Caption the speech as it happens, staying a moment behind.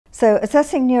So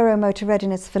assessing neuromotor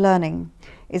readiness for learning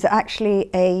is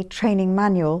actually a training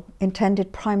manual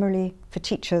intended primarily for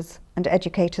teachers and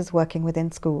educators working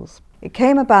within schools. It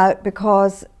came about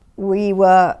because we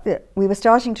were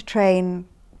starting to train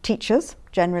teachers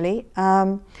generally.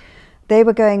 They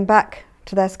were going back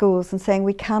to their schools and saying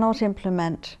we cannot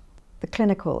implement the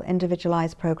clinical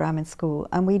individualized program in school,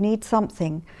 and we need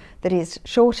something that is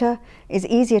shorter, is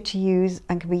easier to use,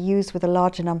 and can be used with a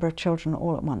larger number of children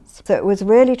all at once. So it was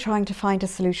really trying to find a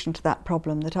solution to that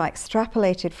problem that I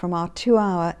extrapolated from our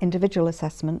 2-hour individual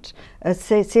assessment, a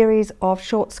series of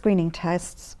short screening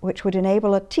tests which would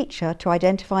enable a teacher to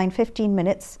identify in 15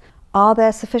 minutes, are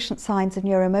there sufficient signs of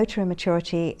neuromotor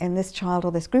immaturity in this child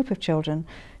or this group of children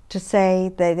to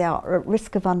say they are at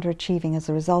risk of underachieving as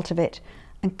a result of it,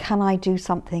 and can I do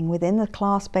something within the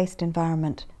class-based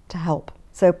environment to help?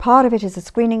 So part of it is a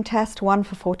screening test, one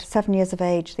for 4 to 7 years of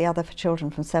age, the other for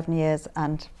children from 7 years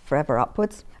and forever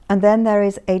upwards. And then there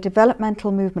is a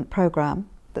developmental movement program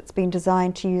that's been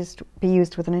designed to be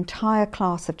used with an entire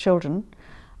class of children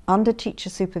under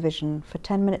teacher supervision for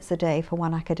 10 minutes a day for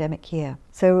 1 academic year.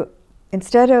 So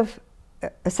instead of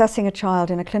assessing a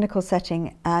child in a clinical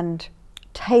setting and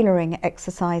tailoring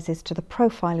exercises to the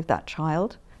profile of that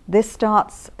child, this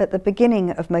starts at the beginning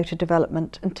of motor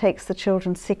development and takes the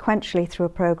children sequentially through a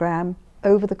program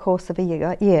over the course of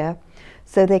a year,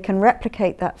 so they can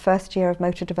replicate that first year of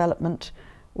motor development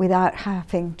without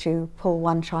having to pull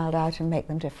one child out and make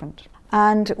them different.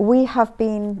 And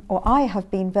I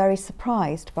have been very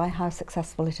surprised by how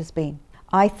successful it has been.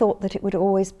 I thought that it would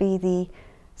always be the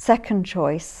second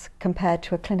choice compared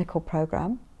to a clinical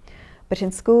program, but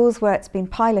in schools where it's been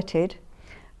piloted,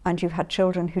 and you've had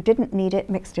children who didn't need it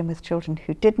mixed in with children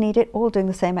who did need it, all doing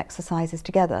the same exercises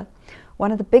together,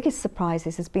 one of the biggest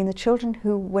surprises has been the children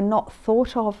who were not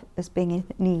thought of as being in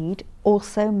need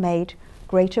also made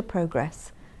greater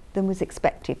progress than was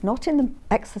expected, not in the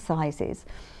exercises,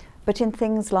 but in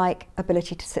things like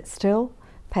ability to sit still,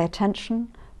 pay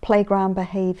attention, playground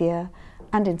behaviour,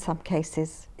 and in some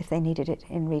cases, if they needed it,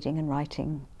 in reading and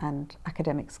writing and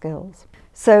academic skills.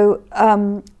 So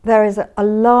there is a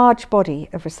large body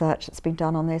of research that's been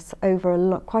done on this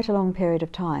over quite a long period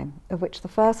of time, of which the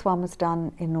first one was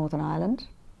done in Northern Ireland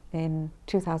in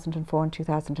 2004 and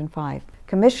 2005,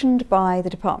 commissioned by the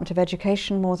Department of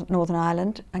Education, Northern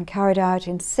Ireland, and carried out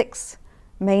in 6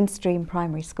 mainstream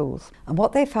primary schools. And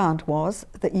what they found was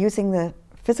that using the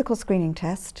physical screening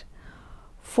test,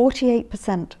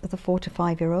 48% of the 4 to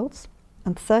 5-year-olds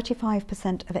and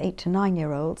 35% of 8 to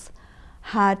 9-year-olds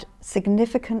had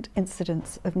significant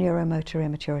incidence of neuromotor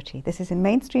immaturity. This is in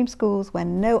mainstream schools where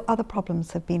no other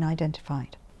problems have been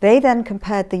identified. They then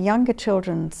compared the younger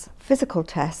children's physical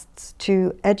tests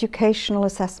to educational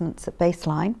assessments at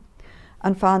baseline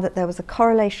and found that there was a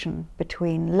correlation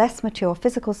between less mature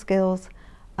physical skills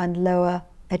and lower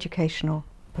educational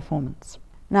performance.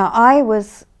 Now, I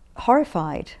was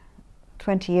horrified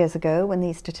 20 years ago when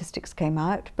these statistics came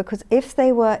out, because if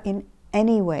they were in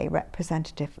any way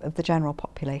representative of the general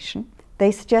population,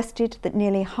 they suggested that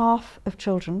nearly half of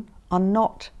children are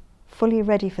not fully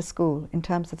ready for school in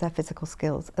terms of their physical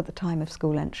skills at the time of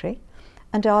school entry,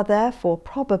 and are therefore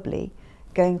probably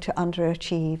going to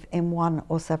underachieve in one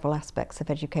or several aspects of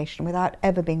education without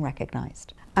ever being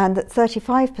recognised. And that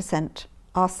 35%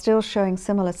 are still showing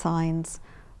similar signs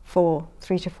for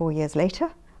 3 to 4 years later,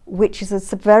 which is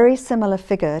a very similar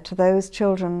figure to those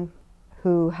children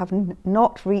who have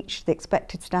not reached the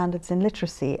expected standards in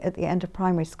literacy at the end of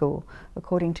primary school,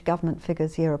 according to government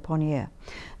figures year upon year.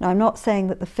 Now, I'm not saying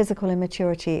that the physical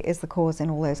immaturity is the cause in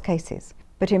all those cases,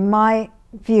 but in my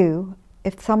view,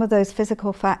 if some of those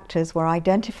physical factors were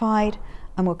identified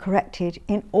and were corrected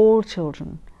in all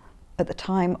children at the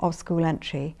time of school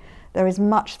entry, there is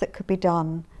much that could be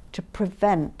done to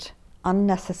prevent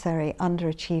unnecessary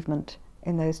underachievement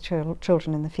in those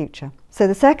children in the future. So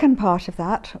the second part of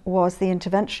that was the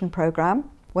intervention program,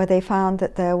 where they found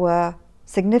that there were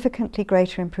significantly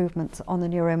greater improvements on the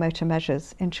neuromotor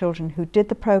measures in children who did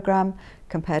the program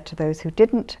compared to those who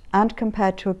didn't, and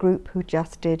compared to a group who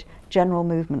just did general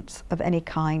movements of any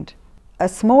kind. A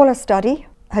smaller study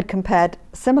had compared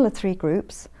similar 3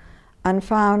 groups and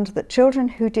found that children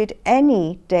who did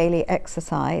any daily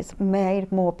exercise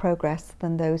made more progress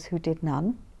than those who did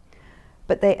none,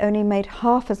 but they only made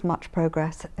half as much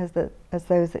progress as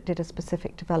those that did a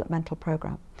specific developmental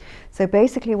program. So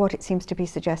basically what it seems to be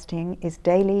suggesting is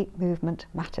daily movement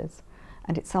matters,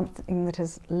 and it's something that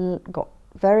has got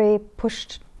very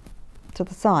pushed to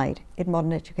the side in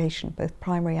modern education, both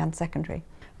primary and secondary.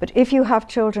 But if you have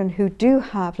children who do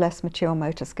have less mature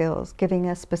motor skills, giving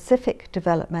a specific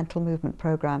developmental movement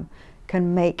program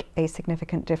can make a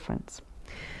significant difference.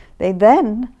 They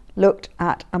then looked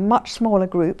at a much smaller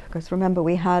group, because remember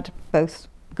we had both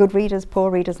good readers,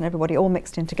 poor readers and everybody all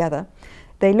mixed in together.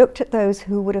 They looked at those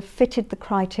who would have fitted the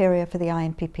criteria for the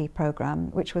INPP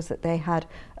programme, which was that they had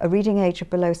a reading age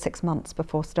of below 6 months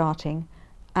before starting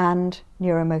and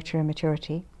neuromotor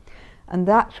immaturity. And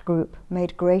that group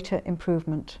made greater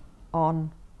improvement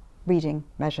on reading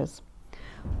measures.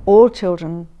 All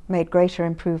children made greater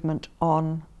improvement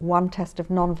on one test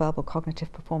of non-verbal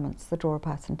cognitive performance, the Draw a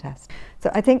Person test. So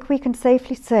I think we can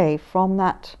safely say from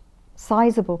that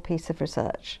sizable piece of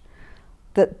research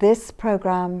that this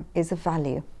programme is of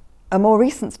value. A more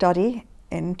recent study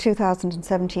in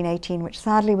 2017-18, which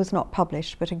sadly was not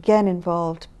published, but again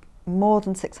involved more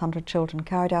than 600 children,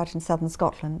 carried out in southern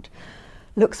Scotland,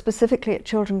 looked specifically at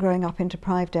children growing up in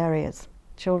deprived areas,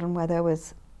 children where there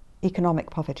was economic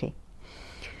poverty.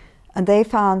 And they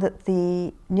found that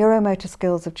the neuromotor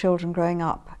skills of children growing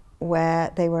up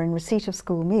where they were in receipt of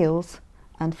school meals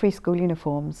and free school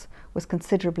uniforms was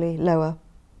considerably lower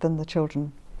than the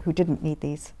children who didn't need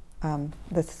this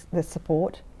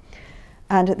support.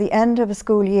 And at the end of a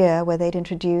school year where they'd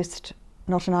introduced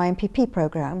not an INPP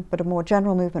programme, but a more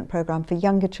general movement programme for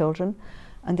younger children,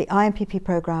 and the INPP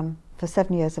programme for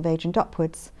 7 years of age and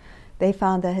upwards, they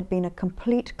found there had been a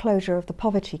complete closure of the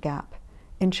poverty gap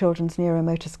in children's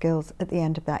neuromotor skills at the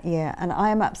end of that year. And I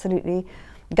am absolutely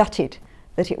gutted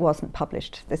that it wasn't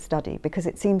published, this study, because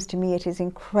it seems to me it is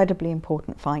incredibly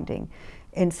important finding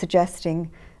in suggesting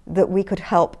that we could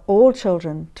help all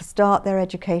children to start their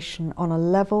education on a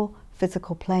level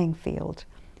physical playing field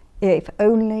if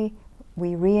only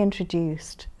we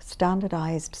reintroduced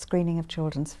standardised screening of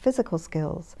children's physical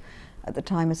skills at the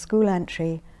time of school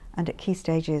entry and at key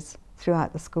stages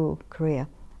throughout the school career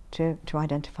to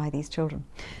identify these children.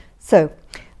 So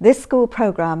this school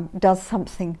programme does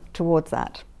something towards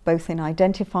that, both in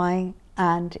identifying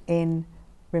and in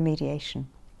remediation.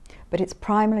 But it's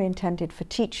primarily intended for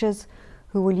teachers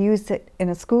who will use it in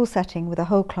a school setting with a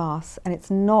whole class, and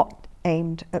it's not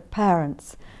aimed at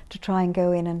parents to try and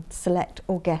go in and select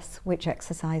or guess which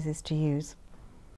exercises to use.